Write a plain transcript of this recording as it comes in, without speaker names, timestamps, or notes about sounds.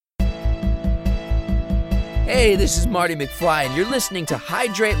Hey, this is Marty McFly, and you're listening to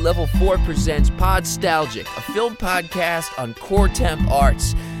Hydrate Level 4 Presents Podstalgic, a film podcast on Core Temp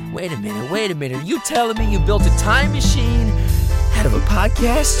Arts. Wait a minute. Are you telling me you built a time machine out of a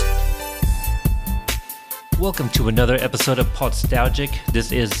podcast? Welcome to another episode of Podstalgic.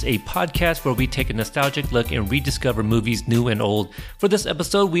 This is a podcast where we take a nostalgic look and rediscover movies new and old. For this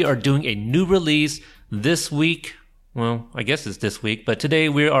episode, we are doing a new release this week. Well, I guess it's this week, but today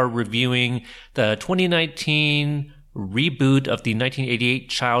we are reviewing the 2019 reboot of the 1988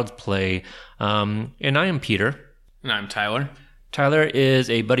 Child's Play. And I am Peter. And I'm Tyler. Tyler is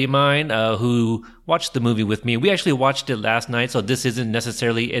a buddy of mine who watched the movie with me. We actually watched it last night, so this isn't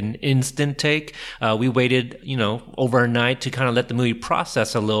necessarily an instant take. We waited, over a night to kind of let the movie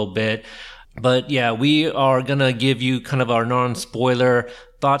process a little bit. But yeah, we are going to give you kind of our non-spoiler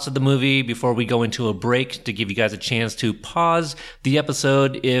thoughts of the movie before we go into a break to give you guys a chance to pause the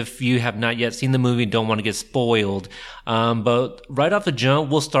episode if you have not yet seen the movie and don't want to get spoiled. But right off the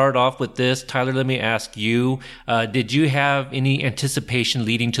jump, we'll start off with this. Tyler, let me ask you, did you have any anticipation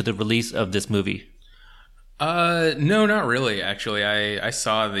leading to the release of this movie? No, not really. Actually, I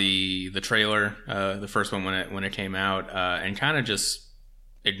saw the trailer, the first one when it came out, and kind of just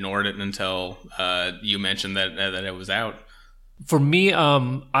ignored it until you mentioned that it was out. For me,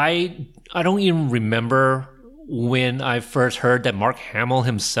 I don't even remember when I first heard that Mark Hamill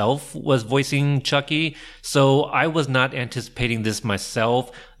himself was voicing Chucky, so I was not anticipating this myself,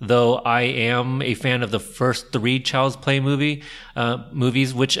 though I am a fan of the first three Child's Play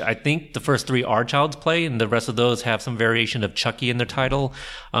movies, which I think the first three are Child's Play, and the rest of those have some variation of Chucky in their title.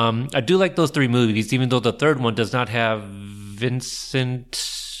 I do like those three movies, even though the third one does not have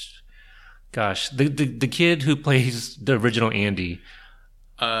Vincent... Gosh, the kid who plays the original Andy.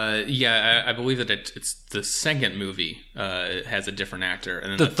 I believe that it's the second movie. It has a different actor,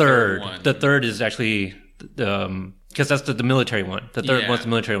 and then the third one. The third is actually because that's the military one. The third one's the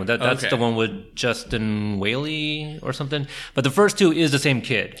military one. That's the one with Justin Whaley or something. But the first two is the same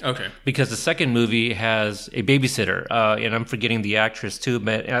kid. Okay. Because the second movie has a babysitter, and I'm forgetting the actress too,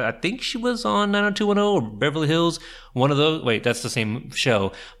 but I think she was on 90210 or Beverly Hills. One of those. Wait, that's the same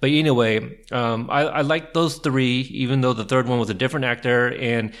show. But anyway, I like those three, even though the third one was a different actor.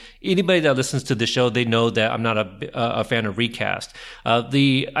 And anybody that listens to the show, they know that I'm not a fan of recast. I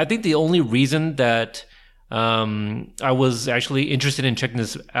think the only reason that I was actually interested in checking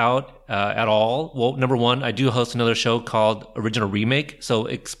this out at all. Well, number one, I do host another show called Original Remake, so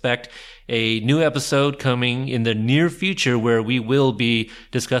expect a new episode coming in the near future where we will be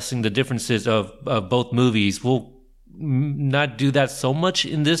discussing the differences of both movies. We'll not do that so much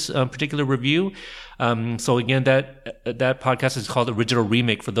in this particular review. So again, that podcast is called Original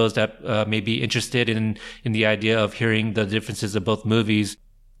Remake for those that may be interested in the idea of hearing the differences of both movies.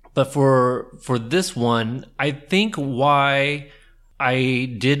 But for this one, I think why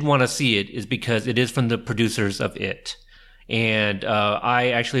I did want to see it is because it is from the producers of It. And I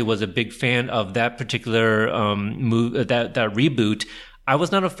actually was a big fan of that particular that reboot. I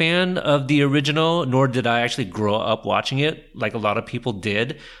was not a fan of the original, nor did I actually grow up watching it like a lot of people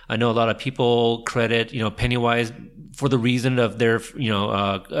did. I know a lot of people credit, Pennywise for the reason of their,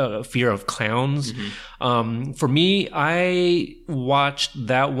 fear of clowns. Mm-hmm. For me, I watched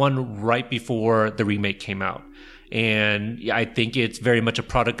that one right before the remake came out. And I think it's very much a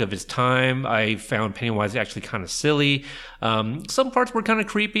product of its time. I found Pennywise actually kind of silly. Some parts were kind of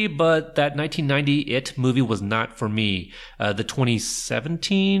creepy, but that 1990 It movie was not for me. The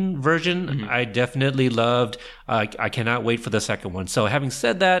 2017 version, I definitely loved. I cannot wait for the second one. So having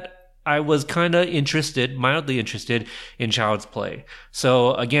said that, I was kind of mildly interested in Child's Play.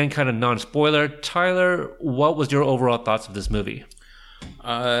 So again, kind of non-spoiler. Tyler, what was your overall thoughts of this movie?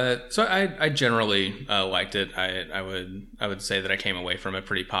 So I generally liked it. I would say that I came away from it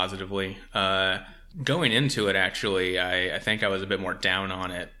pretty positively. Going into it, actually, I think I was a bit more down on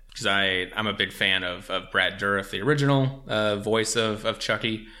it because I'm a big fan of Brad Dourif, the original voice of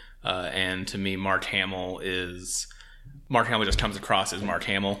Chucky, and to me, Mark Hamill just comes across as Mark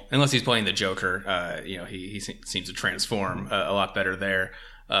Hamill. Unless he's playing the Joker, he seems to transform a lot better there.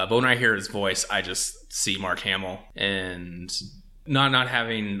 But when I hear his voice, I just see Mark Hamill, and not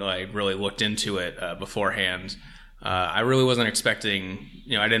having really looked into it beforehand, I really wasn't expecting.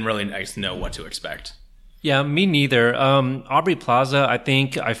 I didn't really know what to expect. Yeah, me neither. Aubrey Plaza, I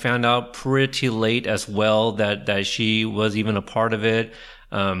think I found out pretty late as well that she was even a part of it.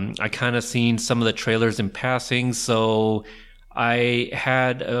 I kind of seen some of the trailers in passing, so I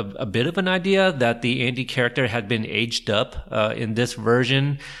had a bit of an idea that the Andy character had been aged up in this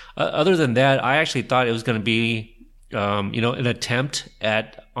version. Other than that, I actually thought it was going to be an attempt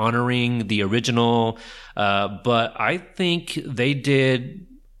at honoring the original. But I think they did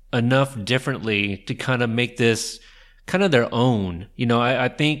enough differently to kind of make this kind of their own. I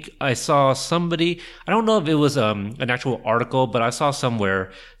think I saw somebody, I don't know if it was an actual article, but I saw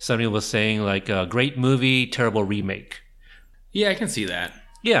somewhere somebody was saying like a great movie, terrible remake. Yeah, I can see that.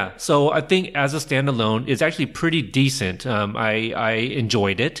 Yeah, so I think as a standalone, it's actually pretty decent. I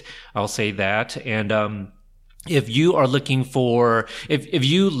enjoyed it. I'll say that. And if you are looking for, if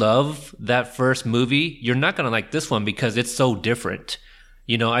you love that first movie, you're not going to like this one because it's so different.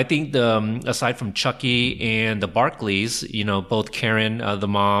 I think aside from Chucky and the Barkleys, both Karen, the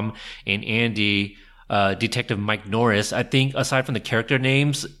mom, and Andy, Detective Mike Norris, I think aside from the character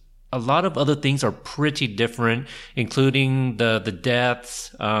names, a lot of other things are pretty different, including the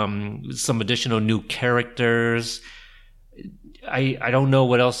deaths, some additional new characters. I don't know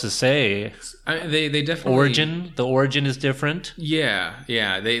what else to say. They definitely the origin is different. Yeah.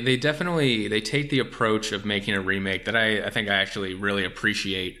 They definitely take the approach of making a remake that I think I actually really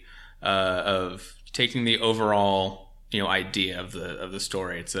appreciate, of taking the overall idea of the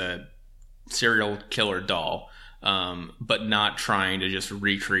story. It's a serial killer doll, but not trying to just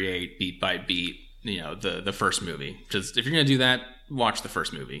recreate beat by beat the first movie. Just if you're gonna do that, watch the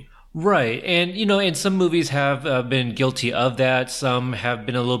first movie. Right. And, and some movies have been guilty of that. Some have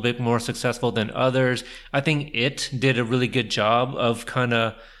been a little bit more successful than others. I think It did a really good job of kind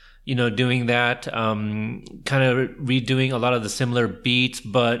of, doing that, kind of redoing a lot of the similar beats,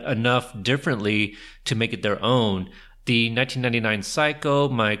 but enough differently to make it their own. The 1999 Psycho,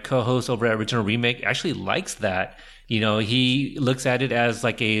 my co-host over at Original Remake, actually likes that. He looks at it as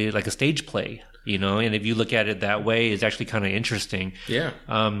like a stage play. And if you look at it that way, it's actually kind of interesting. Yeah.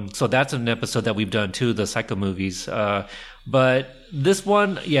 So that's an episode that we've done too, the Psycho movies. But this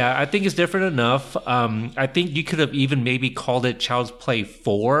one, yeah, I think it's different enough. I think you could have even maybe called it Child's Play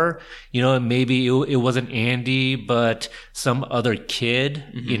 4. Maybe it wasn't Andy, but some other kid,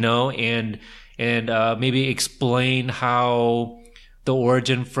 and maybe explain how the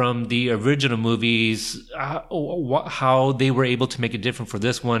origin from the original movies, how they were able to make it different for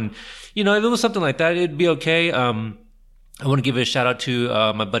this one. If it was something like that, it'd be okay. I want to give a shout out to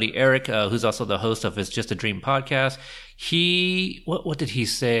my buddy Eric, who's also the host of It's Just a Dream podcast. What did he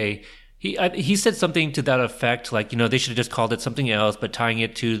say? He said something to that effect, like, they should have just called it something else, but tying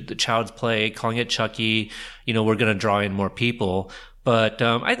it to the Child's Play, calling it Chucky, we're going to draw in more people. But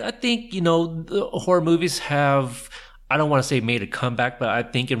I think, the horror movies have, I don't want to say made a comeback, but I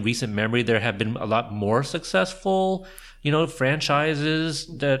think in recent memory there have been a lot more successful, franchises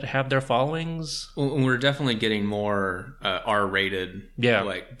that have their followings. Well, we're definitely getting more R-rated, yeah,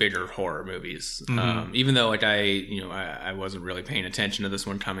 like bigger horror movies. Mm-hmm. Even though like I wasn't really paying attention to this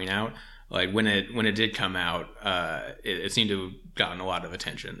one coming out. Like when it did come out, it seemed to have gotten a lot of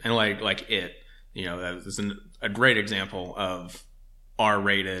attention, and like it, that was a great example of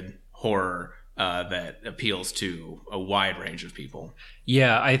R-rated horror that appeals to a wide range of people.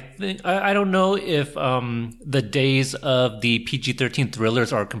 Yeah, I think I don't know if the days of the PG-13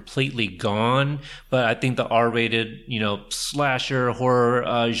 thrillers are completely gone, but I think the R-rated, slasher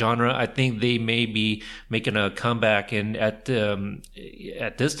horror genre, I think they may be making a comeback, and at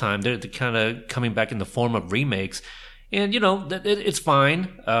this time they're kind of coming back in the form of remakes. And, it's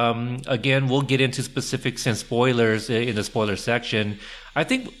fine. Again, we'll get into specifics and spoilers in the spoiler section. I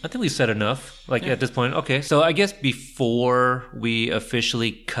think we said enough, at this point. Okay. So I guess before we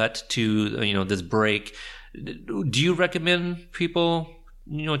officially cut to, this break, do you recommend people,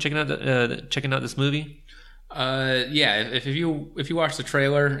 checking out this movie? Yeah. If you watch the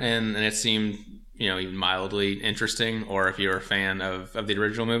trailer and it seemed, even mildly interesting, or if you're a fan of the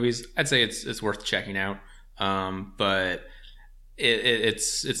original movies, I'd say it's worth checking out. But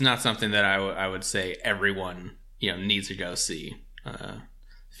it's not something that I would say everyone needs to go see.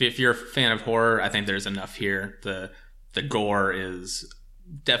 If you're a fan of horror, I think there's enough here. The gore is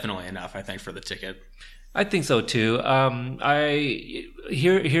definitely enough, I think, for the ticket. I think so too.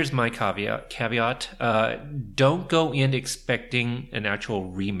 Here's my caveat. Don't go in expecting an actual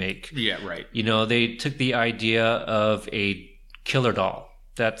remake. Yeah, right. They took the idea of a killer doll.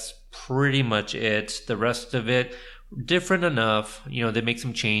 That's pretty much it. The rest of it, different enough. They make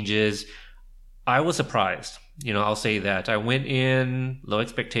some changes. I was surprised. I'll say that. I went in low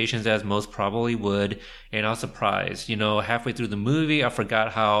expectations, as most probably would, and I was surprised. Halfway through the movie, I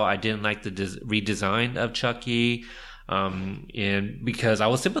forgot how I didn't like the redesign of Chucky, and because I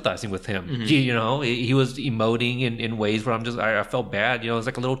was sympathizing with him. Mm-hmm. He was emoting in ways where I felt bad. It was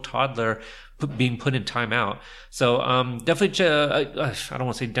like a little toddler being put in timeout. So definitely, I don't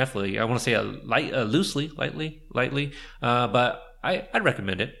want to say definitely. I want to say lightly. But I'd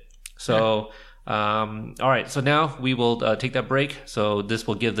recommend it. So, all right. So now we will take that break. So this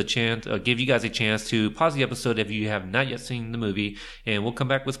will give you guys a chance to pause the episode if you have not yet seen the movie, and we'll come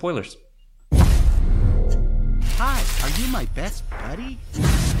back with spoilers. Hi, are you my best buddy?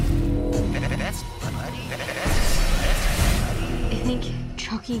 Best buddy? I think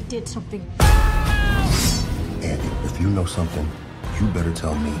Chucky did something. Andy, if you know something, you better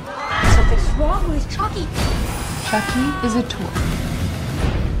tell me. Something's wrong with Chucky. Chucky is a toy.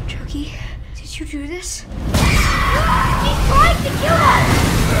 Chucky, did you do this? He's trying to kill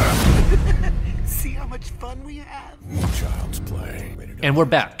us! See how much fun we have? Child's Play. And we're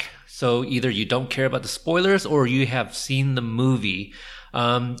back. So either you don't care about the spoilers or you have seen the movie.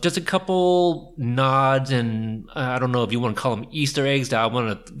 Just a couple nods and I don't know if you want to call them Easter eggs that I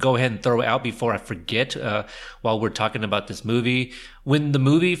want to go ahead and throw out before I forget while we're talking about this movie. When the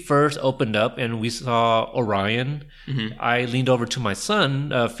movie first opened up and we saw Orion, I leaned over to my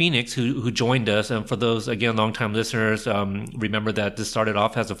son, Phoenix, who joined us. And for those, again, longtime listeners, remember that this started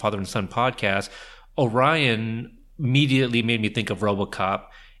off as a father and son podcast. Orion immediately made me think of RoboCop.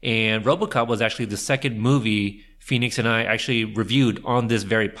 And RoboCop was actually the second movie Phoenix and I actually reviewed on this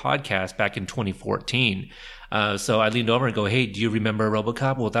very podcast back in 2014. So I leaned over and go, hey, do you remember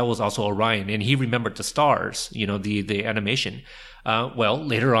RoboCop? Well, that was also Orion. And he remembered the stars, the animation. Well,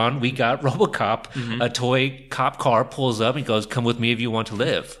 later on, we got RoboCop. A toy cop car pulls up and goes, come with me if you want to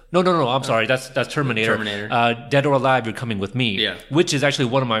live. No, I'm sorry. That's Terminator. Dead or Alive, you're coming with me. Yeah. Which is actually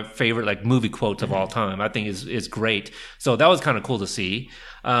one of my favorite movie quotes of all time. I think is great. So that was kind of cool to see.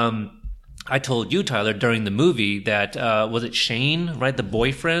 I told you, Tyler, during the movie that, was it Shane, right? The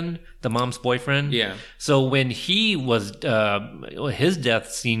boyfriend, the mom's boyfriend? Yeah. So when he was, his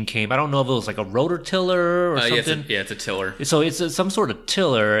death scene came, I don't know if it was like a rototiller or something. It's a tiller. So it's some sort of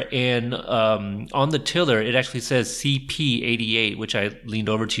tiller, and on the tiller, it actually says CP88, which I leaned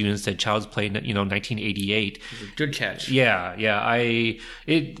over to you and said Child's Play, 1988. Good catch. Yeah. The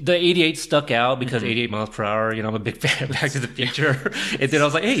 88 stuck out because 88 miles per hour, I'm a big fan of Back to the Future. And then I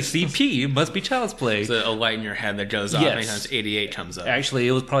was like, hey, CP must be Child's Play. It's a light in your head that goes off anytime 88 comes up. Actually,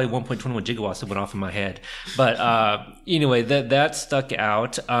 it was probably 1.21 gigawatts that went off in my head. But anyway, that stuck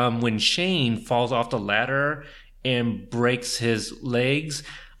out. When Shane falls off the ladder and breaks his legs,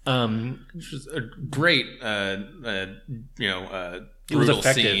 which was a great, it was brutal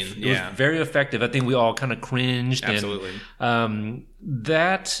effective. scene. It was very effective. I think we all kind of cringed. Absolutely. And,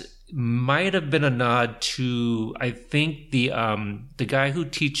 that might have been a nod to, I think, the guy who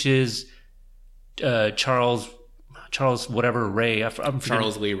teaches Charles whatever Ray.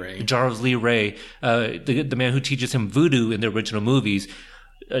 Charles Lee Ray. Charles Lee Ray, the man who teaches him voodoo in the original movies.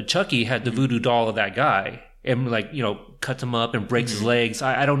 Chucky had the voodoo doll of that guy. And cuts him up and breaks his legs.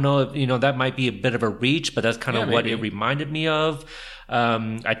 I don't know if, that might be a bit of a reach, but that's kind of what it reminded me of.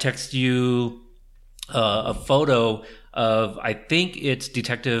 I text you a photo of, I think it's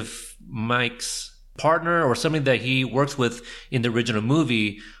Detective Mike's partner or somebody that he works with in the original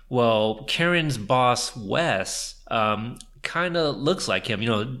movie. Well, Karen's boss, Wes, kind of looks like him.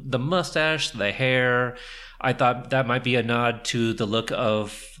 The mustache, the hair. I thought that might be a nod to the look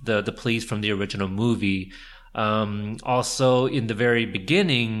of the police from the original movie. Also, in the very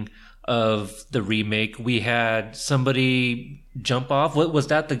beginning of the remake, we had somebody jump off. What was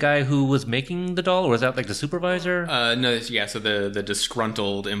that? The guy who was making the doll, or was that like the supervisor? No, yeah. So the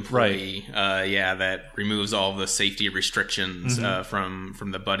disgruntled employee, that removes all the safety restrictions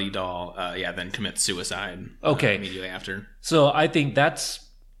from the Buddy doll. Then commits suicide. Immediately after. So I think that's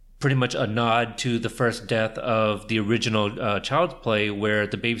pretty much a nod to the first death of the original Child's Play, where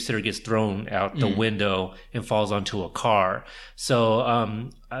the babysitter gets thrown out the window and falls onto a car. So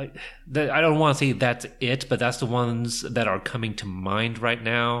I don't want to say that's it, but that's the ones that are coming to mind right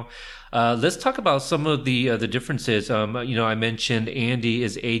now. Let's talk about some of the differences. I mentioned Andy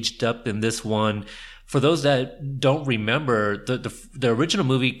is aged up in this one. For those that don't remember, the original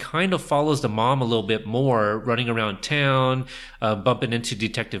movie kind of follows the mom a little bit more, running around town, bumping into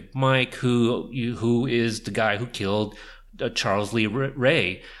Detective Mike, who is the guy who killed Charles Lee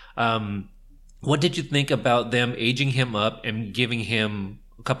Ray. What did you think about them aging him up and giving him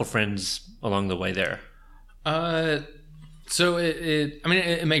a couple friends along the way there? So it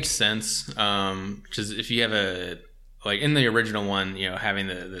makes sense, because if you have in the original one, having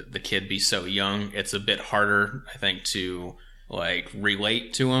the kid be so young, it's a bit harder, I think, to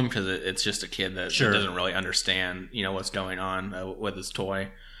relate to him, because it's just a kid that doesn't really understand, what's going on with his toy.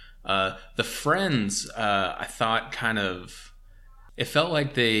 The friends, I thought it felt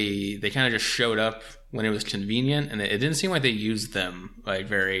like they kind of just showed up when it was convenient, and it didn't seem like they used them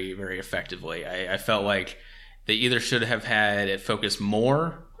very, very effectively. I felt like they either should have had it focus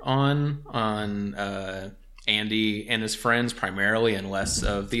more on Andy and his friends primarily and less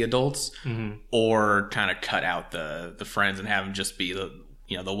of the adults, or kind of cut out the friends and have him just be the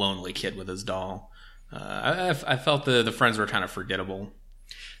lonely kid with his doll. I felt the friends were kind of forgettable.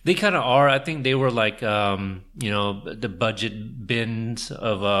 They kind of are. I think they were like, the budget bins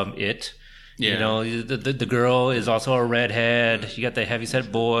of it. Yeah. You know, the girl is also a redhead. You got the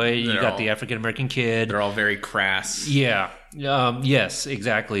heavyset boy. You got the African American kid. They're all very crass. Yeah. Yes,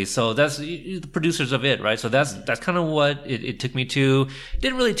 exactly. So that's the producers of it, right? So that's kind of what it took me to. It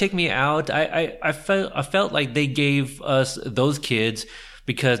didn't really take me out. I felt like they gave us those kids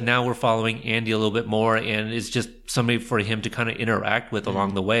because now we're following Andy a little bit more, and it's just somebody for him to kind of interact with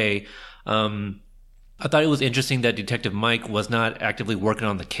along the way. I thought it was interesting that Detective Mike was not actively working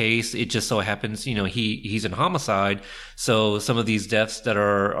on the case. It just so happens, he's in homicide. So some of these deaths that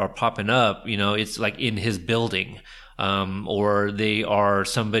are popping up, it's like in his building. Or they are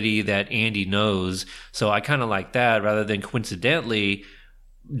somebody that Andy knows. So I kind of like that rather than coincidentally,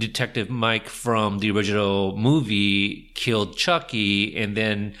 Detective Mike from the original movie killed Chucky, and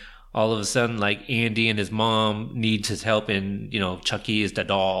then all of a sudden, like, Andy and his mom needs his help, and, Chucky is the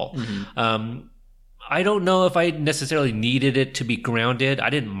doll. I don't know if I necessarily needed it to be grounded. I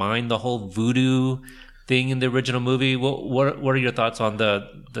didn't mind the whole voodoo thing in the original movie. What are your thoughts on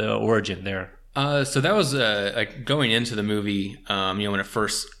the origin there? So that was like going into the movie, when it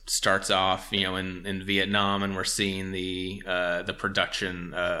first starts off, in Vietnam, and we're seeing the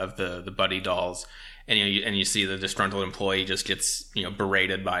production of the Buddy dolls, and you see the disgruntled employee just gets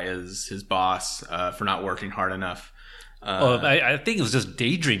berated by his boss for not working hard enough. I think it was just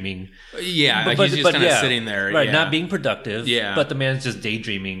daydreaming. Yeah, he's just kind of sitting there, right? Not being productive. Yeah, but the man's just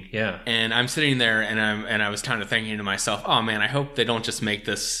daydreaming. Yeah, and I'm sitting there, and I was kind of thinking to myself, oh man, I hope they don't just make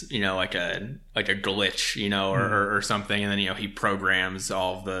this, like a glitch, or something, and then he programs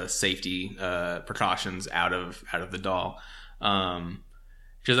all of the safety precautions out of the doll.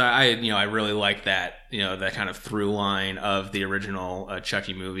 Because I really like that, that kind of through line of the original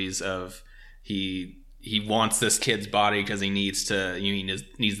Chucky movies of he wants this kid's body because he needs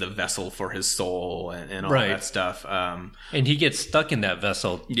the vessel for his soul and all that stuff. And he gets stuck in that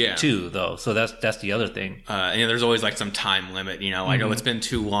vessel too, though. So that's the other thing. And there's always like some time limit, like, oh, it's been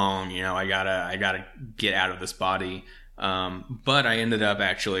too long, I gotta get out of this body. But I ended up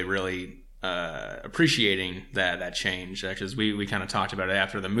actually really appreciating that change, because we kind of talked about it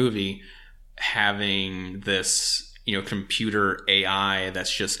after the movie, having this computer AI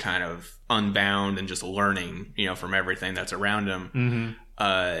that's just kind of unbound and just learning from everything that's around him.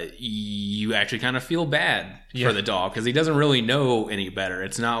 You actually kind of feel bad for the doll because he doesn't really know any better.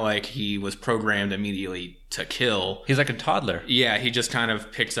 It's not like he was programmed immediately to kill. He's like a toddler. Yeah, he just kind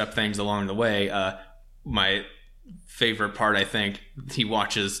of picks up things along the way. My favorite part, I think, he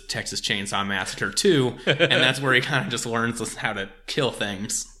watches Texas Chainsaw Massacre 2, and that's where he kind of just learns how to kill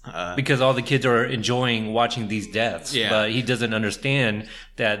things. Because all the kids are enjoying watching these deaths, but he doesn't understand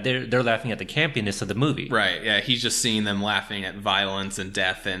that they're laughing at the campiness of the movie. Right, yeah, he's just seeing them laughing at violence and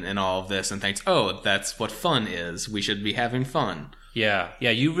death and all of this, and thinks, oh, that's what fun is. We should be having fun. Yeah,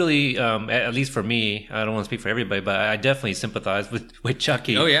 you really, at least for me, I don't want to speak for everybody, but I definitely sympathize with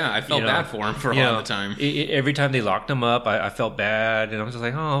Chucky. Oh yeah, I felt bad for him for a lot of the time. Every time they locked him up, I felt bad, and I was just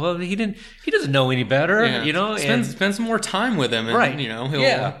like, oh, well, he doesn't know any better, Spend some more time with him, and, right?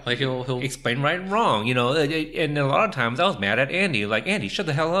 He'll explain right and wrong, And a lot of times I was mad at Andy, like, Andy, shut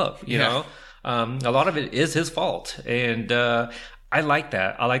the hell up, you know. A lot of it is his fault, and I like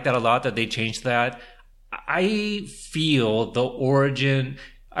that. I like that a lot that they changed that. I feel the origin,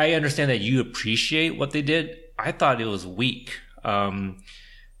 I understand that you appreciate what they did. I thought it was weak.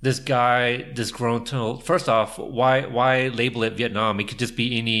 This guy, disgruntled, first off, why label it Vietnam? It could just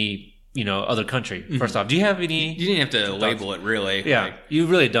be any, other country. First off, do you have any? You didn't have to label it, really. Yeah, you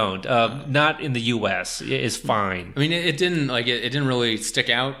really don't. Not in the U.S. It's fine. I mean, it didn't really stick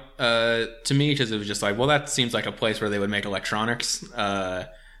out to me because it was just like, well, that seems like a place where they would make electronics.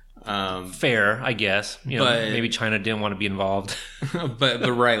 Fair, I guess. But maybe China didn't want to be involved. but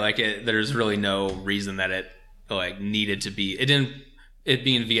right, there's really no reason that it needed to be. It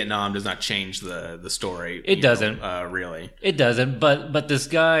being Vietnam does not change the story. It doesn't really. It doesn't. But this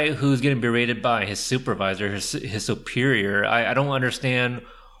guy who's getting berated by his supervisor, his superior, I don't understand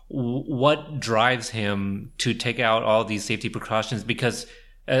what drives him to take out all these safety precautions, because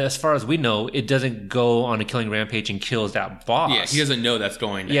as far as we know, it doesn't go on a killing rampage and kills that boss. Yeah, he doesn't know that's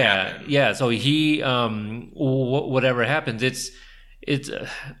going to happen. Yeah. So he, whatever happens,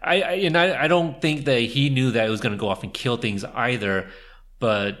 I don't think that he knew that it was going to go off and kill things either.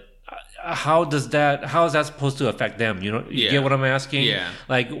 But how is that supposed to affect them? You get what I'm asking? Yeah.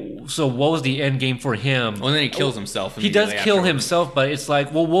 Like, so what was the end game for him? Well, and then he kills himself. He does kill afterwards. himself, but it's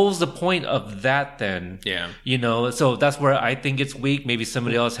like, well, what was the point of that then? Yeah. So that's where I think it's weak. Maybe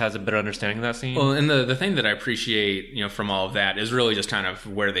somebody else has a better understanding of that scene. Well, and the thing that I appreciate, from all of that is really just kind of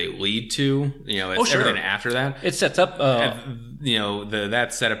where they lead to. It's sure. everything after that. It sets up,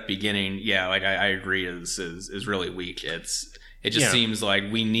 that setup beginning. Yeah, like I agree is really weak. It just seems like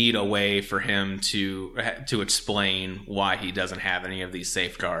we need a way for him to explain why he doesn't have any of these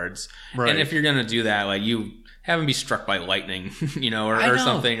safeguards. Right. And if you're gonna do that, like you have him be struck by lightning, or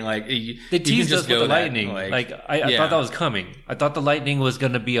something like. They teased us with the lightning. I thought that was coming. I thought the lightning was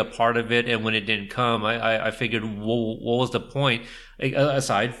going to be a part of it, and when it didn't come, I figured, what was the point?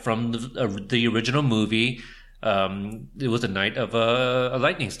 Aside from the original movie, it was the night of a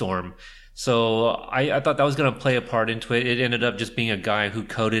lightning storm. So I thought that was going to play a part into it. It ended up just being a guy who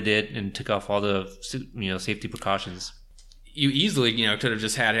coded it and took off all the safety precautions. You easily, could have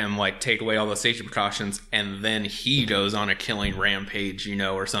just had him take away all the safety precautions, and then he goes on a killing rampage,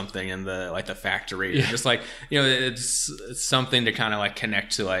 or something in the factory. Yeah. Just it's something to kind of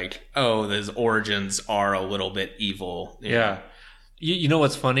connect to his origins are a little bit evil. Yeah. You know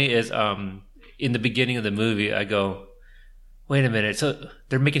what's funny is in the beginning of the movie, I go, wait a minute, so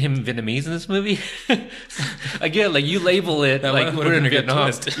they're making him Vietnamese in this movie? Again, you label it we're in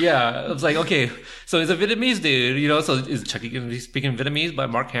Vietnam. Yeah, I was like, okay, so it's a Vietnamese dude, so is Chucky going to be speaking Vietnamese by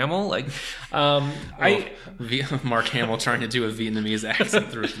Mark Hamill? Mark Hamill trying to do a Vietnamese accent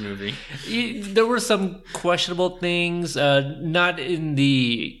through the movie. There were some questionable things, not in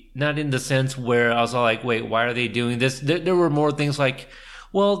the sense where I was all like, wait, why are they doing this? There were more things like,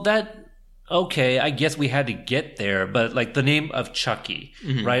 well, okay, I guess we had to get there, but the name of Chucky,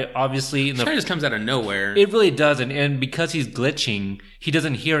 right? Obviously, It just comes out of nowhere. It really doesn't, and because he's glitching, he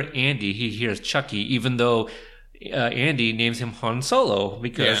doesn't hear Andy. He hears Chucky, even though Andy names him Han Solo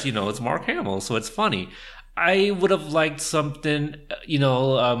because it's Mark Hamill, so it's funny. I would have liked something,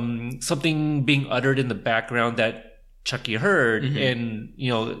 something being uttered in the background that Chucky heard, and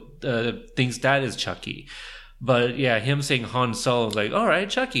thinks that is Chucky. But yeah, him saying Han Solo was all right,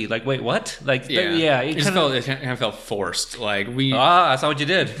 Chucky. Wait, what? It kind of felt forced. I saw what you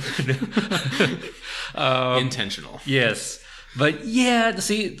did. Intentional. Yes, but yeah,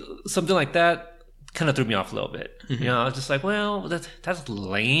 see, something like that kind of threw me off a little bit. I was just like, well, that's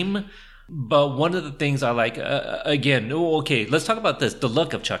lame. But one of the things I like, again, okay, let's talk about this. The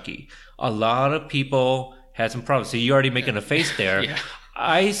look of Chucky. A lot of people had some problems. So you're already making a face there. Yeah.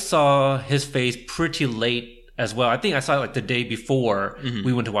 I saw his face pretty late as well. I think I saw it the day before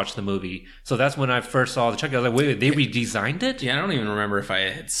we went to watch the movie. So that's when I first saw the Chucky. I was like, wait, they redesigned it? Yeah, I don't even remember if I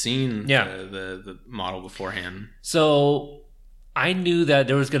had seen the model beforehand. So I knew that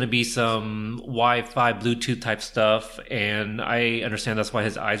there was going to be some Wi-Fi, Bluetooth type stuff, and I understand that's why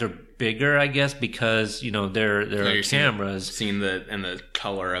his eyes are bigger, I guess, because, they're cameras. Seeing the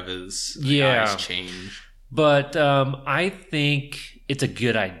color of his eyes change. But I think it's a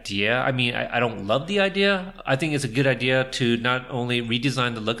good idea. I mean, I don't love the idea. I think it's a good idea to not only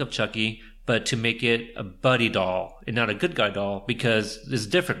redesign the look of Chucky, but to make it a buddy doll and not a good guy doll, because it's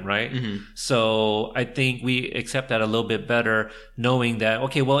different, right? So I think we accept that a little bit better, knowing that,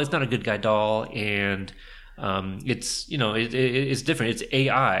 okay, well, it's not a good guy doll, and it's, it's different. It's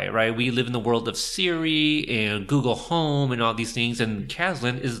AI, right? We live in the world of Siri and Google Home and all these things, and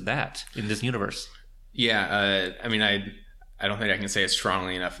Kazlan is that in this universe. Yeah, I mean, I don't think I can say it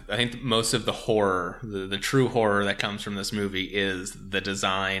strongly enough. I think most of the horror, the true horror that comes from this movie is the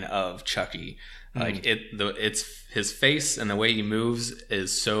design of Chucky. It's his face and the way he moves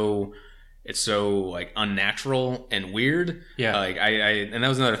is so unnatural and weird. Yeah. And that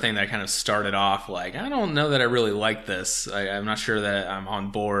was another thing that I kind of started off I don't know that I really like this. I'm not sure that I'm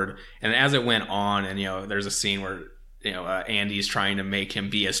on board. And as it went on, and there's a scene where Andy's trying to make him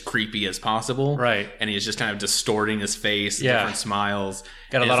be as creepy as possible. Right. And he's just kind of distorting his face, different smiles.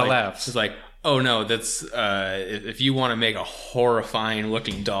 Got a lot of laughs. It's oh no, that's, if you want to make a horrifying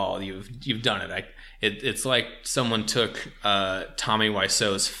looking doll, you've done it. It's like someone took, Tommy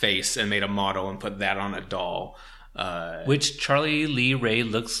Wiseau's face and made a model and put that on a doll. Which Charlie Lee Ray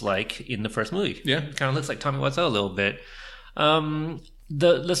looks like in the first movie. Yeah. Kind of looks like Tommy Wiseau a little bit.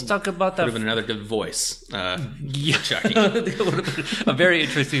 Let's talk about that. Would have been another good voice. Chucky. A very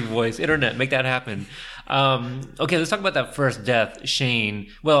interesting voice. Internet, make that happen. Okay, let's talk about that first death, Shane.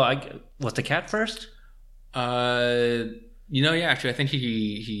 Well, was the cat first? Actually, I think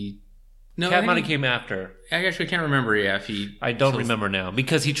he No, Cat might have came after. I actually can't remember. Yeah, if he. I don't kills- remember now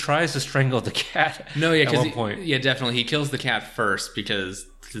because he tries to strangle the cat. No, yeah, at one point. Yeah, definitely. He kills the cat first because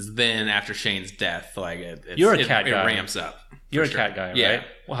then after Shane's death, like You're a cat guy. It ramps up. You're a sure. cat guy, Yeah. right?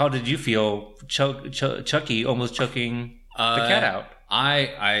 Well, how did you feel, Chucky almost choking the cat out?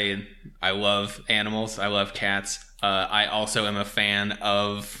 I love animals. I love cats. I also am a fan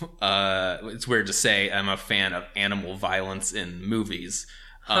of. It's weird to say I'm a fan of animal violence in movies,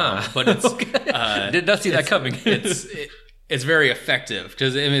 but it's. Did not see that coming. It's very effective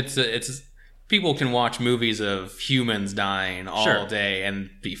because it's people can watch movies of humans dying all day and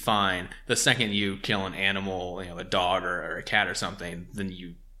be fine. The second you kill an animal, a dog or a cat or something,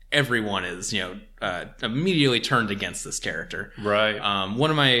 then everyone is immediately turned against this character. Right. One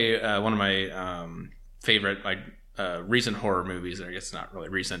of my favorite recent horror movies, I guess not really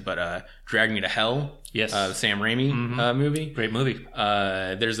recent, but Drag Me to Hell. Yes. The Sam Raimi movie. Great movie.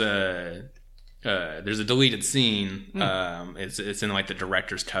 There's a deleted scene. It's in like the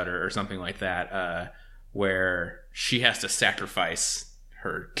director's cut or something like that, where she has to sacrifice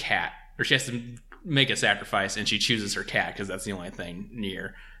her cat, or she has to make a sacrifice, and she chooses her cat because that's the only thing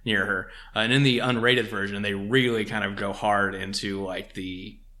near her. And in the unrated version, they really kind of go hard into like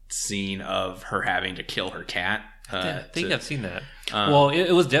the scene of her having to kill her cat. I think I've seen that. Well,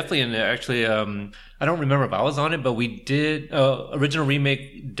 it was definitely actually. I don't remember if I was on it, but we did. Original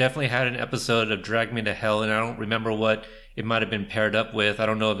remake definitely had an episode of Drag Me to Hell, and I don't remember what it might have been paired up with. I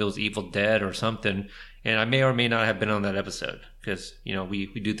don't know if it was Evil Dead or something. And I may or may not have been on that episode because we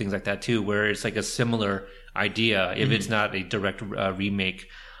do things like that too, where it's like a similar idea if it's not a direct remake.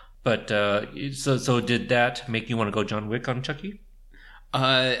 But so did that make you want to go John Wick on Chucky?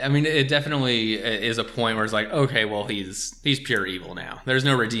 I mean, it definitely is a point where it's like, okay, well, he's pure evil now. There's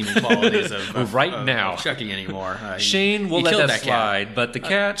no redeeming qualities of now Chucky anymore. Shane will let that slide, cat. But the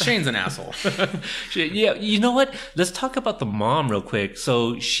cat, Shane's an asshole. Yeah, you know what? Let's talk about the mom real quick.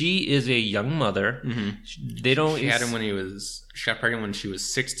 So she is a young mother. They don't. She had him when she got pregnant when she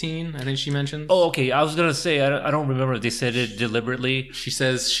was 16. I think she mentioned. Oh, okay. I was gonna say I don't remember if they said it deliberately. She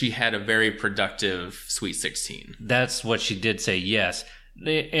says she had a very productive sweet 16. That's what she did say. Yes.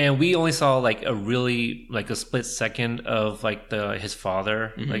 And we only saw like a split second of like his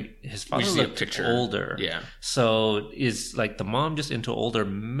father. Like his father looked older. Yeah. So is like the mom just into older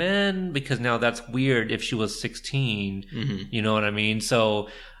men? Because now that's weird if she was 16. You know what I mean? So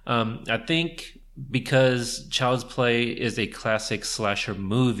I think because Child's Play is a classic slasher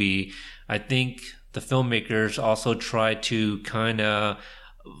movie, I think the filmmakers also try to kind of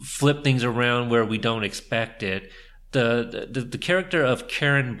flip things around where we don't expect it. The character of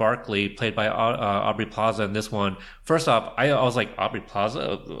Karen Barkley, played by Aubrey Plaza in this one, first off, I was like, Aubrey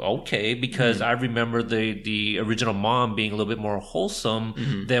Plaza? Okay, because I remember the original mom being a little bit more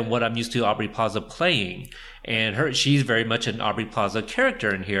wholesome than what I'm used to Aubrey Plaza playing. And she's very much an Aubrey Plaza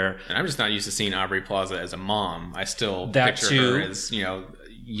character in here. And I'm just not used to seeing Aubrey Plaza as a mom. I still That picture too. her as,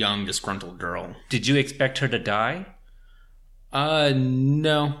 young, disgruntled girl. Did you expect her to die?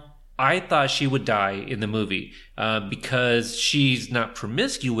 No. I thought she would die in the movie because she's not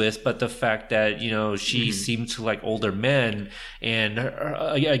promiscuous, but the fact that, she seems to like older men. And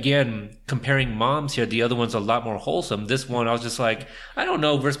again, comparing moms here, the other one's a lot more wholesome. This one, I was just like, I don't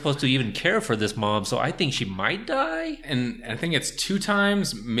know if we're supposed to even care for this mom, so I think she might die. And I think it's 2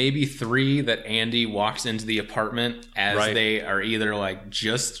 times, maybe 3, that Andy walks into the apartment as they are either like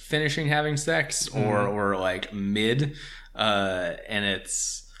just finishing having sex or like mid. And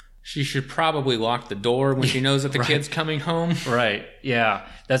it's... She should probably lock the door when she knows that the kid's coming home. Right. Yeah.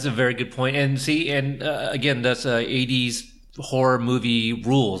 That's a very good point. And see, again, that's 80s horror movie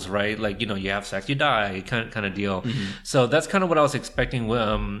rules, right? Like, you have sex, you die, kind of deal. So that's kind of what I was expecting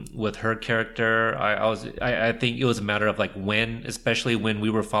with her character. I think it was a matter of like when, especially when we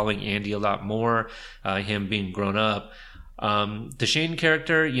were following Andy a lot more, him being grown up. The Shane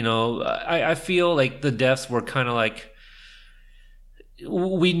character, I feel like the deaths were kind of like,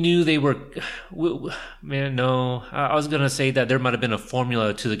 we knew they were, man, no. I was going to say that there might have been a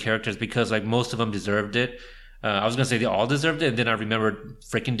formula to the characters because like most of them deserved it. I was going to say they all deserved it. And then I remembered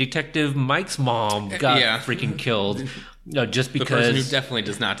freaking Detective Mike's mom got freaking killed just because. The person who definitely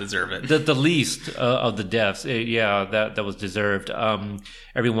does not deserve it. The least of the deaths. That was deserved.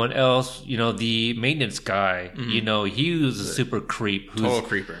 Everyone else, the maintenance guy, he was a super creep. Total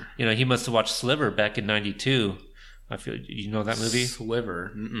creeper. He must have watched Sliver back in 92. I feel that movie.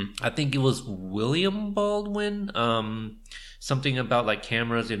 Sliver. I think it was William Baldwin. Something about like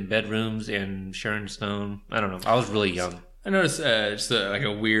cameras in bedrooms and Sharon Stone. I don't know. I was really young. I noticed just like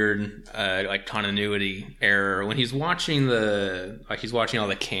a weird like continuity error when he's watching he's watching all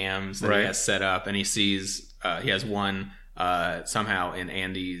the cams that he has set up, and he sees he has one somehow in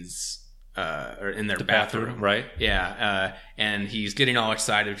Andy's or in their bathroom, right? Yeah, and he's getting all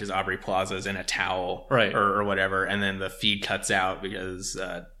excited because Aubrey Plaza's in a towel, right, or whatever, and then the feed cuts out because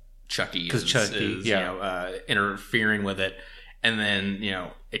Chucky is interfering with it, and then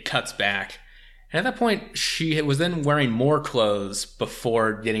it cuts back. And at that point, she was then wearing more clothes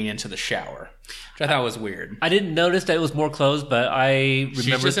before getting into the shower, which I thought was weird. I didn't notice that it was more clothes, but I remember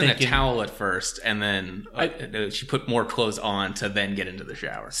She's just thinking, in a towel at first, and then she put more clothes on to then get into the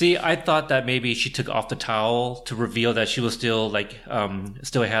shower. See, I thought that maybe she took off the towel to reveal that she was still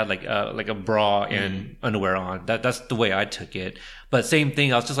still had like a bra and underwear on. That's the way I took it. But same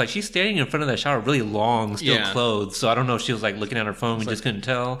thing, I was just like, she's standing in front of that shower really long, still clothed. So I don't know if she was like looking at her phone and just couldn't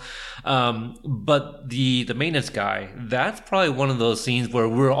tell. But the maintenance guy, that's probably one of those scenes where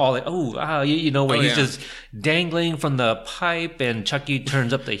we're all like, where he's just dangling from the pipe and Chucky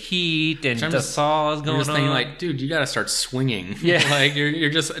turns up the heat and the saw is going on. You're just thinking like, dude, you got to start swinging. Yeah. Like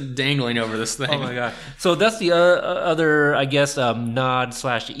you're just dangling over this thing. Oh my God. So that's the other, I guess, nod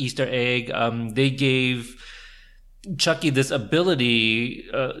 / Easter egg. They gave Chucky this ability,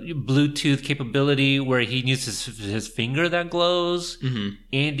 Bluetooth capability, where he uses his finger that glows. Mm-hmm.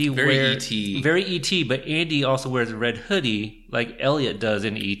 Andy very E.T., but Andy also wears a red hoodie like Elliot does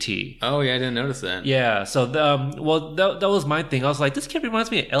in E.T. Oh yeah, I didn't notice that. Yeah, so that was my thing. I was like, this kid reminds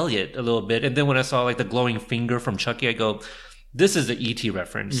me of Elliot a little bit, and then when I saw like the glowing finger from Chucky, I go, this is the E.T.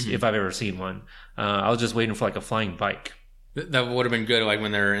 reference if I've ever seen one. I was just waiting for like a flying bike. That would have been good, like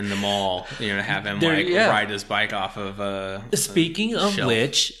when they're in the mall, to have him ride his bike off of. Speaking of shelf.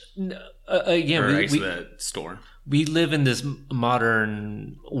 Which, again, the store. We live in this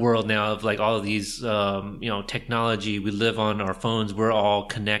modern world now of like all of these, technology. We live on our phones. We're all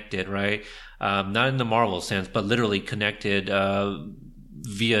connected, right? Not in the Marvel sense, but literally connected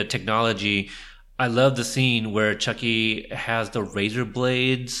via technology. I love the scene where Chucky has the razor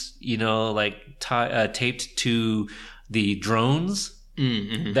blades, taped to the drones.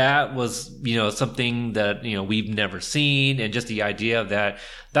 Mm-hmm. That was, something that, we've never seen. And just the idea of that,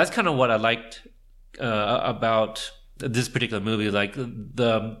 that's kind of what I liked about this particular movie, like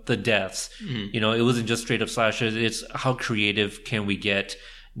the deaths. Mm-hmm. It wasn't just straight up slashers. It's how creative can we get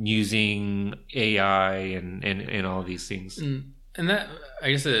using AI and all these things. And that,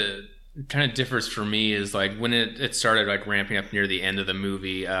 I guess it kind of differs for me is like when it started like ramping up near the end of the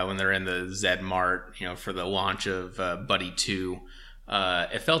movie, when they're in the Zed Mart, for the launch of Buddy 2.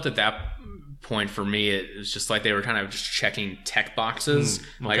 It felt at that point for me, it was just like they were kind of just checking tech boxes.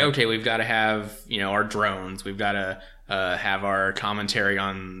 Like, okay, we've got to have, our drones. We've got to have our commentary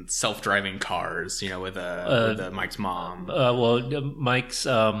on self-driving cars, with Mike's mom. Mike's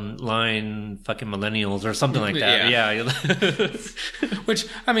line, fucking millennials or something like that. Yeah. Which,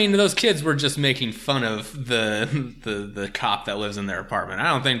 I mean, those kids were just making fun of the cop that lives in their apartment. I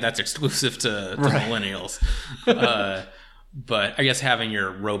don't think that's exclusive to millennials. But I guess having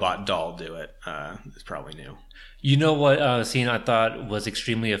your robot doll do it is probably new. You know what scene I thought was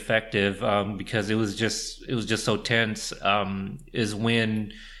extremely effective because it was just so tense is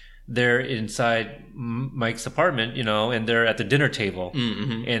when they're inside Mike's apartment, and they're at the dinner table,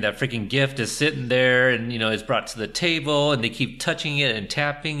 and that freaking gift is sitting there, and it's brought to the table, and they keep touching it and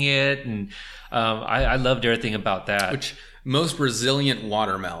tapping it, and I loved everything about that. Which most resilient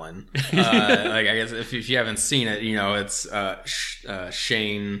watermelon. I guess if you haven't seen it, it's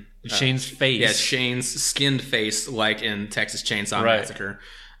Shane. Shane's face. Yeah, Shane's skinned face, like in Texas Chainsaw Massacre.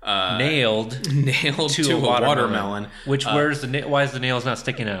 Nailed to a watermelon. Which why is the nails not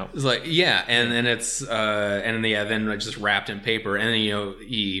sticking out? It's like and it's then just wrapped in paper, and then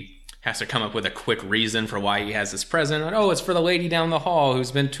he has to come up with a quick reason for why he has this present. Oh, it's for the lady down the hall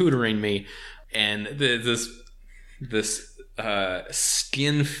who's been tutoring me, and this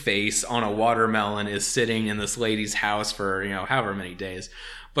skin face on a watermelon is sitting in this lady's house for however many days,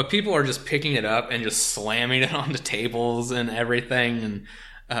 but people are just picking it up and just slamming it onto tables and everything, and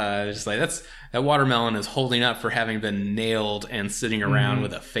just like that watermelon is holding up for having been nailed and sitting around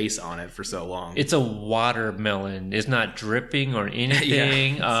with a face on it for so long. It's a watermelon. It's not dripping or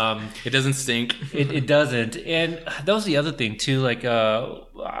anything. It doesn't stink. It doesn't. And that was the other thing too. Like,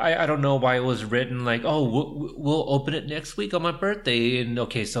 I don't know why it was written like, oh, we'll open it next week on my birthday. And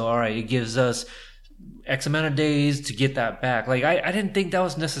okay, so all right, it gives us X amount of days to get that back. Like, I didn't think that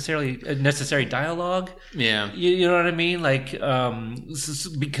was necessarily necessary dialogue. Yeah. You know what I mean? Like,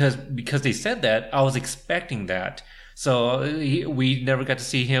 because they said that, I was expecting that. So we never got to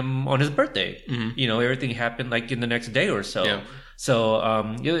see him on his birthday. You know, everything happened like in the next day or so. Yeah. So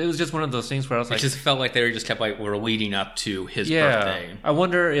it was just one of those things where I was It like, just felt like they just kept like were leading up to his birthday. I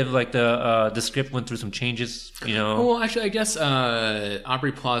wonder if like the script went through some changes. You know, Well, actually, I guess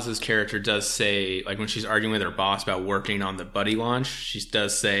Aubrey Plaza's character does say, like when she's arguing with her boss about working on the buddy launch, she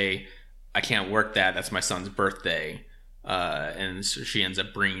does say, "I can't work that. That's my son's birthday." And so she ends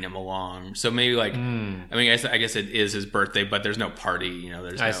up bringing him along. So maybe like, I mean, I guess it is his birthday, but there's no party. You know,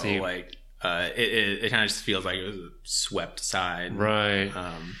 there's no like. It kind of just feels like it was swept aside, right?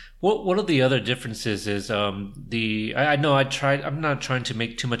 One of the other differences is I know I'm not trying to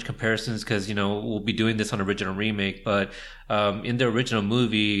make too much comparisons because you know we'll be doing this on original remake, but in the original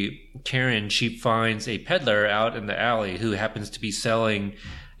movie, Karen, she finds a peddler out in the alley who happens to be selling,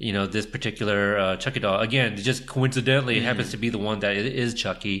 you know, this particular Chucky doll. Again, just coincidentally, it happens to be the one that is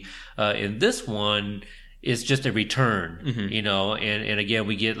Chucky. In this one, it's just a return, you know, and again,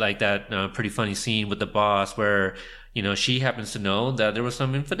 we get like that pretty funny scene with the boss where, you know, she happens to know that there was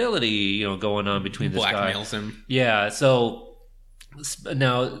some infidelity, you know, going on between this guy. Blackmails him. Yeah. So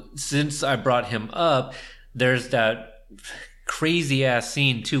now, since I brought him up, there's that crazy ass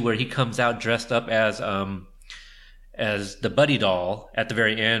scene too where he comes out dressed up as the buddy doll at the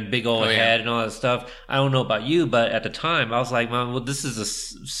very end, big old head and all that stuff. I don't know about you, but at the time I was like, well, this is a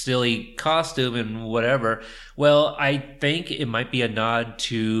silly costume and whatever. Well, I think it might be a nod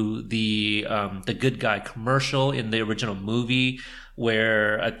to the Good Guy commercial in the original movie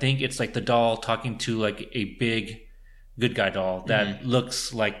where I think it's like the doll talking to like a big Good Guy doll that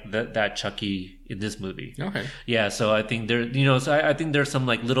looks like that Chucky in this movie. Okay. Yeah. So I think I think there's some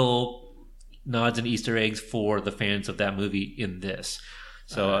like little nods and Easter eggs for the fans of that movie in this.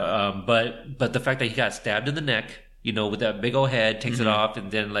 So, but the fact that he got stabbed in the neck, you know, with that big old head, takes it off,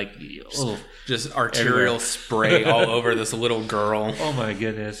 and then like, just arterial spray all over this little girl. Oh my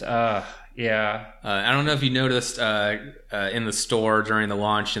goodness. Yeah. I don't know if you noticed in the store during the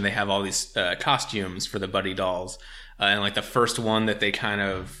launch, and they have all these costumes for the buddy dolls. And like the first one that they kind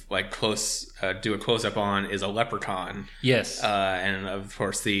of like do a close up on is a leprechaun. Yes. And of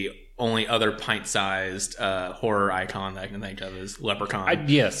course the only other pint-sized horror icon that I can think of is Leprechaun. I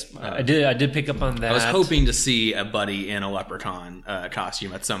did pick up on that. I was hoping to see a buddy in a Leprechaun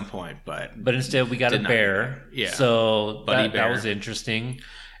costume at some point, but instead we got a bear. Yeah, so that was interesting.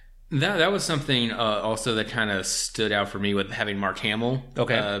 That was something also that kind of stood out for me with having Mark Hamill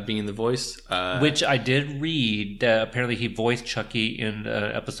being the voice. Which I did read that apparently he voiced Chucky in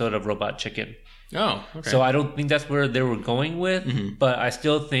an episode of Robot Chicken. Oh, okay. So I don't think that's where they were going with, but I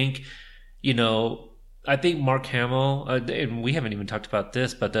still think, you know, I think Mark Hamill, and we haven't even talked about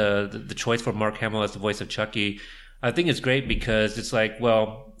this, but the choice for Mark Hamill as the voice of Chucky, I think it's great because it's like,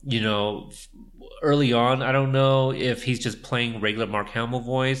 well, you know, early on, I don't know if he's just playing regular Mark Hamill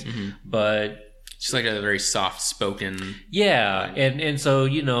voice, but just like a very soft spoken. Yeah, and so,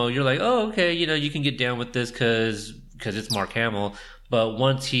 you know, you're like, oh, okay, you know, you can get down with this because it's Mark Hamill. But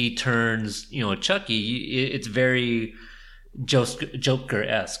once he turns, you know, Chucky, it's very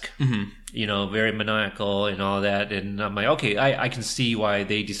Joker-esque, you know, very maniacal and all that. And I'm like, okay, I can see why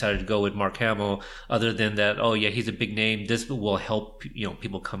they decided to go with Mark Hamill. Other than that, oh yeah, he's a big name. This will help, you know,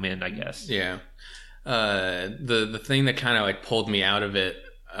 people come in, I guess. Yeah. The thing that kind of like pulled me out of it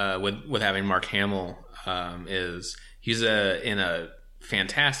with having Mark Hamill is he's in a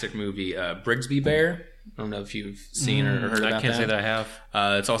fantastic movie, Brigsby Bear. I don't know if you've seen or heard about that. I can't say that I have.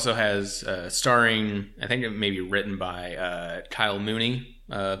 It also has starring, I think it may be written by Kyle Mooney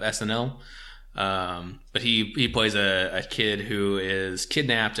of SNL. But he plays a kid who is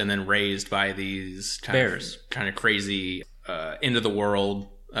kidnapped and then raised by these kind of crazy end of the world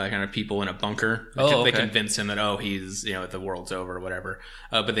kind of people in a bunker. They convince him that he's, you know, the world's over or whatever.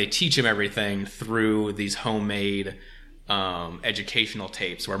 But they teach him everything through these homemade educational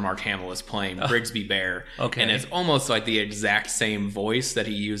tapes where Mark Hamill is playing Brigsby Bear, and it's almost like the exact same voice that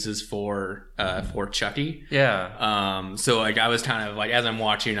he uses for Chucky. Yeah. So like I was kind of like, as I'm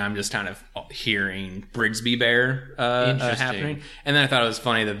watching, I'm just kind of hearing Brigsby Bear happening, and then I thought it was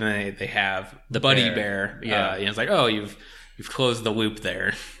funny that then they have the Buddy Bear. Yeah. It's like, oh, you've closed the loop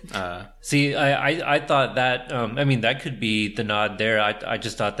there. See, I thought that I mean that could be the nod there. I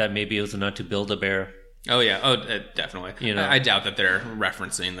just thought that maybe it was a nod to Build-A-Bear. Oh yeah, definitely. You know, I doubt that they're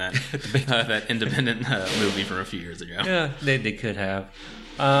referencing that that independent movie from a few years ago. Yeah, they could have.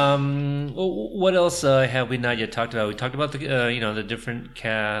 What else have we not yet talked about? We talked about the the different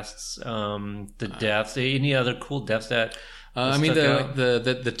casts, the deaths. Any other cool deaths that? I mean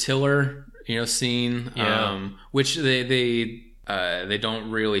the Tiller scene, which they they don't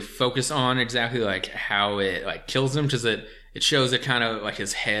really focus on exactly like how it like kills him, because it shows it kind of like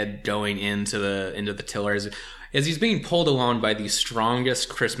his head going into the tiller as he's being pulled along by the strongest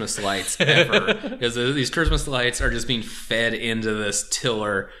Christmas lights ever. Because these Christmas lights are just being fed into this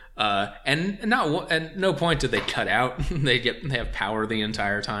tiller, and at no point did they cut out. they have power the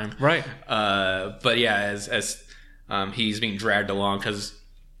entire time, Right. But yeah, as he's being dragged along, because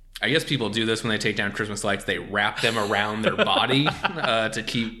I guess people do this when they take down Christmas lights. They wrap them around their body to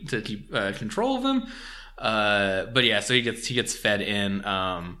keep control of them. But yeah, so he gets fed in.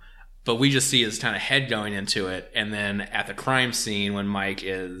 But we just see his kind of head going into it, and then at the crime scene when Mike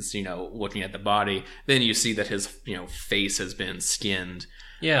is looking at the body, then you see that his face has been skinned.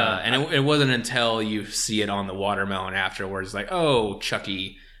 Yeah, and it wasn't until you see it on the watermelon afterwards, like, oh,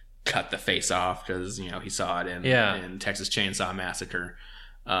 Chucky cut the face off because he saw it in Texas Chainsaw Massacre.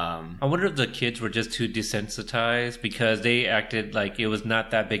 I wonder if the kids were just too desensitized because they acted like it was not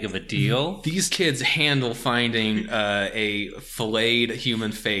that big of a deal. These kids handle finding a filleted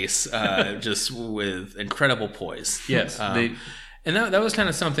human face just with incredible poise. Yes, and that was kind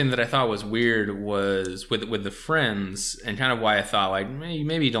of something that I thought was weird was with the friends, and kind of why I thought like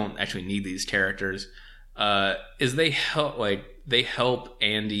maybe you don't actually need these characters. Is they help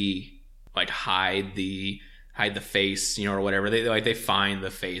Andy like hide the face, or whatever. They find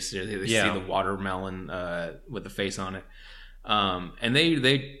the face. They see the watermelon with the face on it, and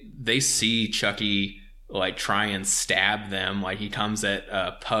they see Chucky like try and stab them. Like he comes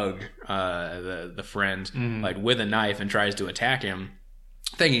at Pug, the friend, like with a knife and tries to attack him,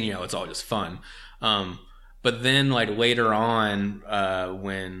 thinking it's all just fun. But then like later on,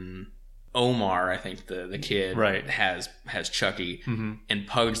 when Omar, I think the kid, right, has Chucky, and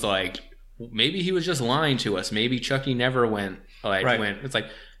Pug's like, maybe he was just lying to us. Maybe Chucky never went. It's like,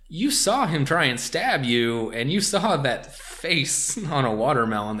 you saw him try and stab you, and you saw that face on a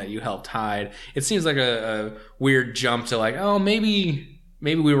watermelon that you helped hide. It seems like a weird jump to like, oh, maybe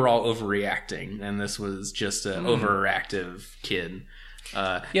we were all overreacting, and this was just an overactive kid.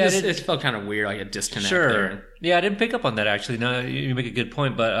 It felt kind of weird, like a disconnect. Sure. There. Yeah, I didn't pick up on that actually. No, you make a good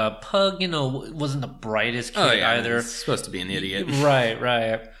point. But Pug, wasn't the brightest kid either. He's supposed to be an idiot.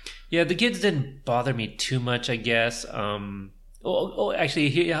 Right. Yeah, the kids didn't bother me too much, I guess.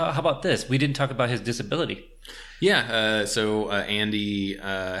 Actually, how about this? We didn't talk about his disability. Yeah, so Andy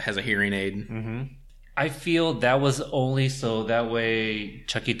has a hearing aid. Mm-hmm. I feel that was only so that way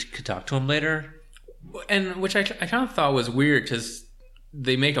Chucky could talk to him later. And which I kind of thought was weird, because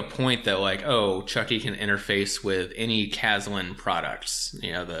they make a point that like, oh, Chucky can interface with any Caslin products,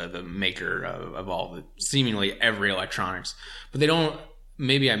 the maker of all seemingly every electronics. But they don't.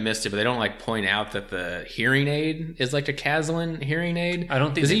 Maybe I missed it, but they don't like point out that the hearing aid is like a Caslin hearing aid. I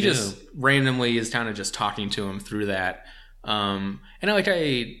don't think he just randomly is kind of just talking to him through that. And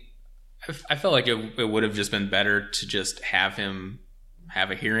I felt like it would have just been better to just have him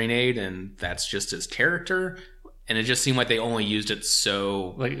have a hearing aid, and that's just his character. And it just seemed like they only used it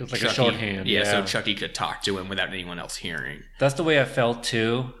so like Chucky, a shorthand, so Chucky could talk to him without anyone else hearing. That's the way I felt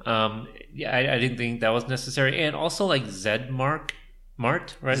too. I didn't think that was necessary, and also like Zedmart,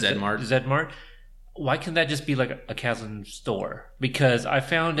 right? Zedmart. Why can't that just be like a Caslin store? Because I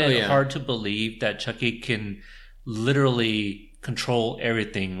found it hard to believe that Chucky can literally control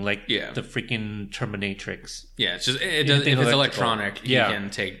everything, like the freaking Terminatrix. Yeah, it's just if it's electronic, he can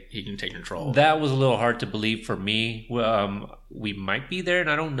take control. That was a little hard to believe for me. We might be there,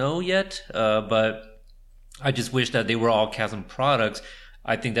 and I don't know yet. But I just wish that they were all Caslin products.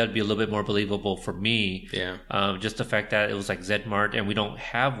 I think that would be a little bit more believable for me. Yeah. Just the fact that it was like Zedmart and we don't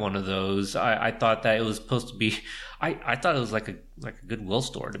have one of those. I thought that it was supposed to be. I thought it was like a Goodwill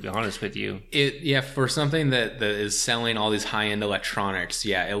store, to be honest with you. For something that is selling all these high end electronics.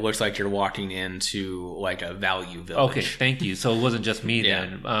 Yeah, it looks like you're walking into like a Value Village. Okay, thank you. So it wasn't just me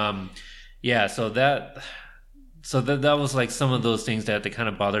then. So that was like some of those things that kind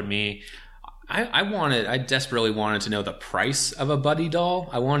of bothered me. I desperately wanted to know the price of a Buddy doll.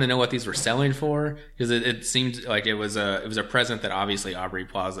 I wanted to know what these were selling for, because it seemed like it was a present that obviously Aubrey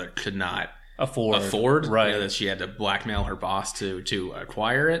Plaza could not afford. Right. That she had to blackmail her boss to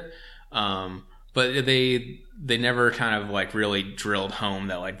acquire it. But they never kind of like really drilled home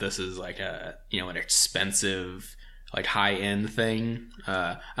that like this is like an expensive like high end thing.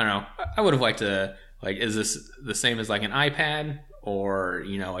 I don't know. I would have liked to like, is this the same as like an iPad or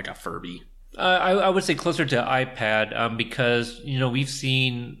like a Furby? I would say closer to iPad because we've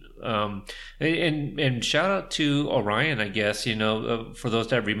seen and shout out to Orion, I guess, for those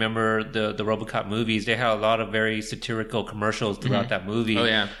that remember the RoboCop movies, they had a lot of very satirical commercials throughout that movie. Oh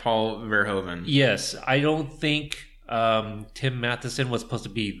yeah, Paul Verhoeven. Yes, I don't think Tim Matheson was supposed to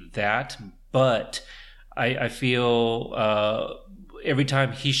be that, but I feel every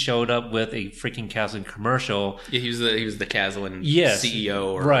time he showed up with a freaking Caslin commercial, he was the Caslin yes,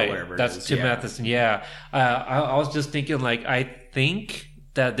 CEO or right, whatever. That's Tim Matheson. Yeah, I was just thinking, like, I think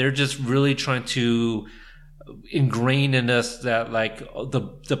that they're just really trying to ingrain in us that, like,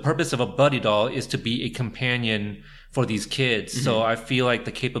 the purpose of a buddy doll is to be a companion for these kids. Mm-hmm. So I feel like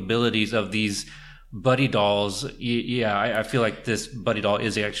the capabilities of these buddy dolls, I feel like this buddy doll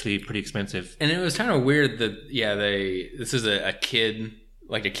is actually pretty expensive. And it was kind of weird that this is a kid,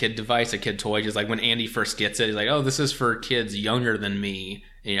 like a kid device, a kid toy. Just like when Andy first gets it, he's like, "Oh, this is for kids younger than me,"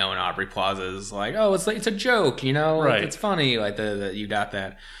 you know. And Aubrey Plaza is like, "Oh, it's a joke, you know, right? It's funny, like that you got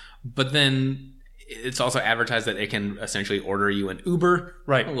that." But then it's also advertised that it can essentially order you an Uber,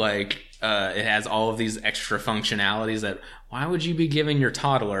 right? Like it has all of these extra functionalities that. Why would you be giving your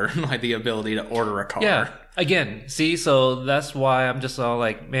toddler like the ability to order a car? Yeah, again, see, so that's why I'm just all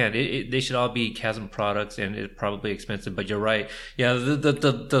like, man, they should all be Chasm products, and it's probably expensive. But you're right. Yeah,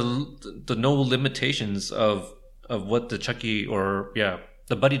 the no limitations of what the Chucky or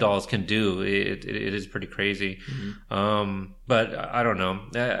the Buddy dolls can do. It is pretty crazy. Mm-hmm. But I don't know.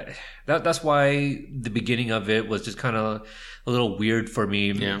 That's why the beginning of it was just kind of a little weird for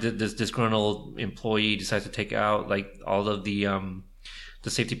me. Yeah. This disgruntled employee decides to take out like all of the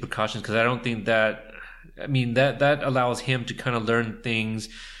safety precautions, because I don't think that. I mean that allows him to kind of learn things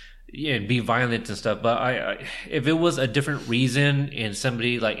and be violent and stuff. But I if it was a different reason and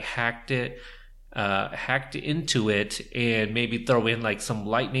somebody like hacked into it and maybe throw in like some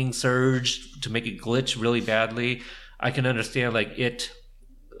lightning surge to make it glitch really badly, I can understand like it.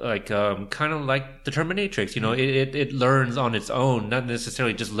 Like kind of like the Terminatrix, you know, it learns on its own, not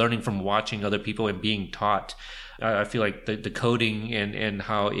necessarily just learning from watching other people and being taught. I feel like the coding and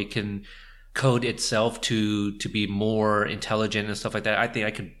how it can code itself to be more intelligent and stuff like that. I think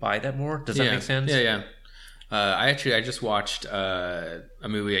I could buy that more. Does that make sense? Yeah. I just watched a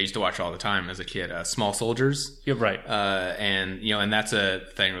movie I used to watch all the time as a kid, Small Soldiers. You're right. And you know, and that's a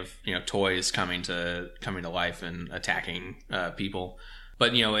thing of, you know, toys coming to life and attacking people.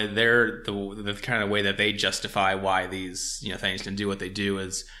 But, you know, they're the kind of way that they justify why these, you know, things can do what they do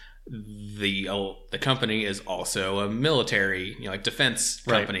is the company is also a military, you know, like defense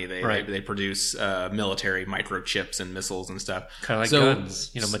company. They produce military microchips and missiles and stuff. Kind of like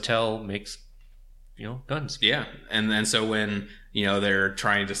guns. You know, Mattel makes, you know, guns. Yeah. And then so when, you know, they're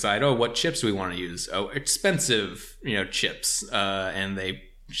trying to decide, what chips do we want to use? Expensive, you know, chips. And they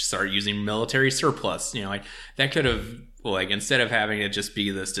start using military surplus. You know, like that could have... Like, instead of having it just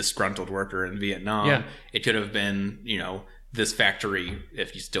be this disgruntled worker in Vietnam, it could have been, you know, this factory,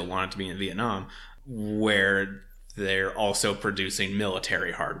 if you still want it to be in Vietnam, where they're also producing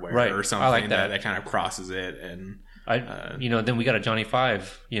military hardware or something like that kind of crosses it. And you know, then we got a Johnny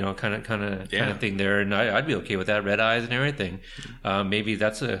Five, you know, kind of thing there, and I'd be okay with that, red eyes and everything. Maybe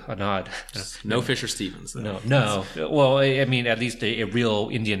that's a nod. No Fisher Stevens, though. No. Well, I mean, at least a real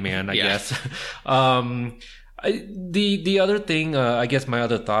Indian man, I guess. The other thing, I guess my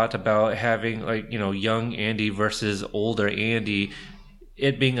other thought about having, like, you know, young Andy versus older Andy,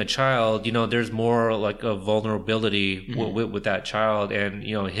 it being a child, you know, there's more like a vulnerability with that child and,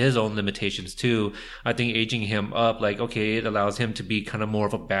 you know, his own limitations too. I think aging him up, like, okay, it allows him to be kind of more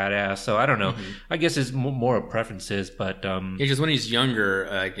of a badass. So I don't know. I guess it's more of preferences, but because when he's younger,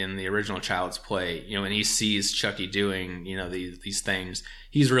 like in the original Child's Play, you know, and he sees Chucky doing, you know, these things,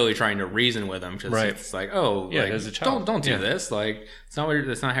 he's really trying to reason with him because it's like, as a child, don't do this. Like,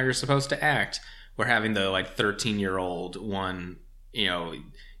 that's not how you're supposed to act. We're having the like 13-year-old one. You know,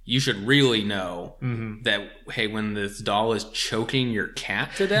 you should really know that, hey, when this doll is choking your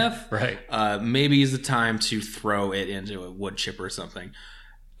cat to death, maybe is the time to throw it into a wood chip or something.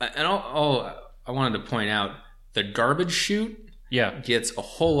 And I wanted to point out the garbage chute gets a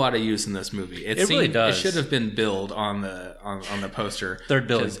whole lot of use in this movie. It really does. It should have been billed on the poster. Third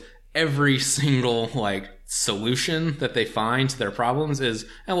billing. Every single like solution that they find to their problems is,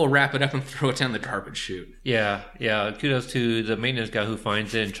 and we'll wrap it up and throw it down the garbage chute. Yeah. Kudos to the maintenance guy who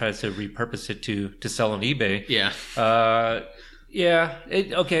finds it and tries to repurpose it to sell on eBay. Yeah.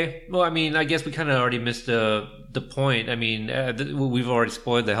 Okay. Well, I mean, I guess we kind of already missed the point. I mean, we've already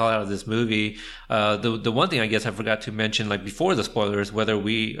spoiled the hell out of this movie. The one thing I guess I forgot to mention, like before the spoilers, whether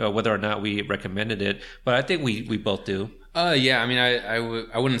or not we recommended it, but I think we both do. Yeah. I mean,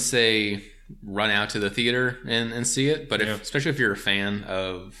 I wouldn't say run out to the theater and see it, but especially if you're a fan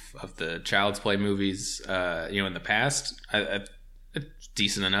of the Child's Play movies, you know, in the past, it's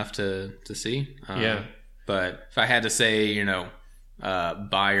decent enough to see. But if I had to say, you know,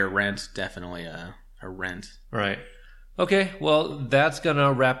 buy or rent, definitely a rent. Right. Okay, well, that's going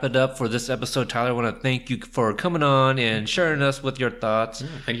to wrap it up for this episode. Tyler, I want to thank you for coming on and sharing us with your thoughts.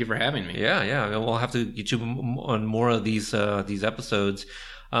 Thank you for having me. Yeah. We'll have to get you on more of these episodes.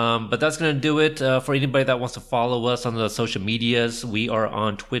 But that's going to do it for anybody that wants to follow us on the social medias. We are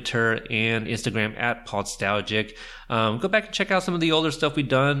on Twitter and Instagram at Podstalgic. Go back and check out some of the older stuff we've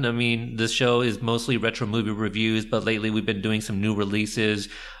done. I mean, this show is mostly retro movie reviews, but lately we've been doing some new releases.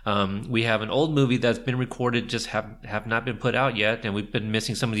 We have an old movie that's been recorded, just have not been put out yet, and we've been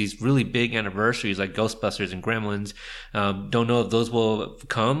missing some of these really big anniversaries like Ghostbusters and Gremlins. Don't know if those will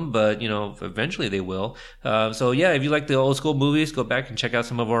come, but eventually they will. So yeah, if you like the old school movies, go back and check out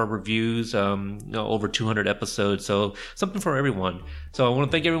some of our reviews. Over 200 episodes, so something for everyone. So I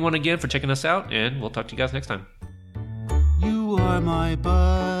want to thank everyone again for checking us out, and we'll talk to you guys next time. You are my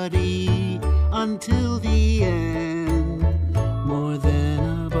buddy until the end. More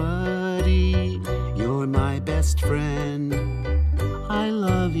than a buddy, you're my best friend. I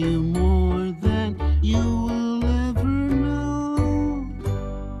love you more than you will ever know.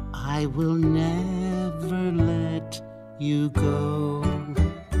 I will never let you go.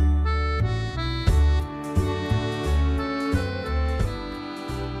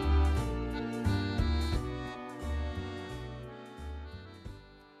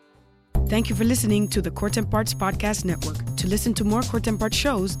 Thank you for listening to the Core Temp Arts Podcast Network. To listen to more Core Temp Arts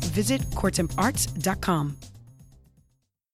shows, visit coretemparts.com.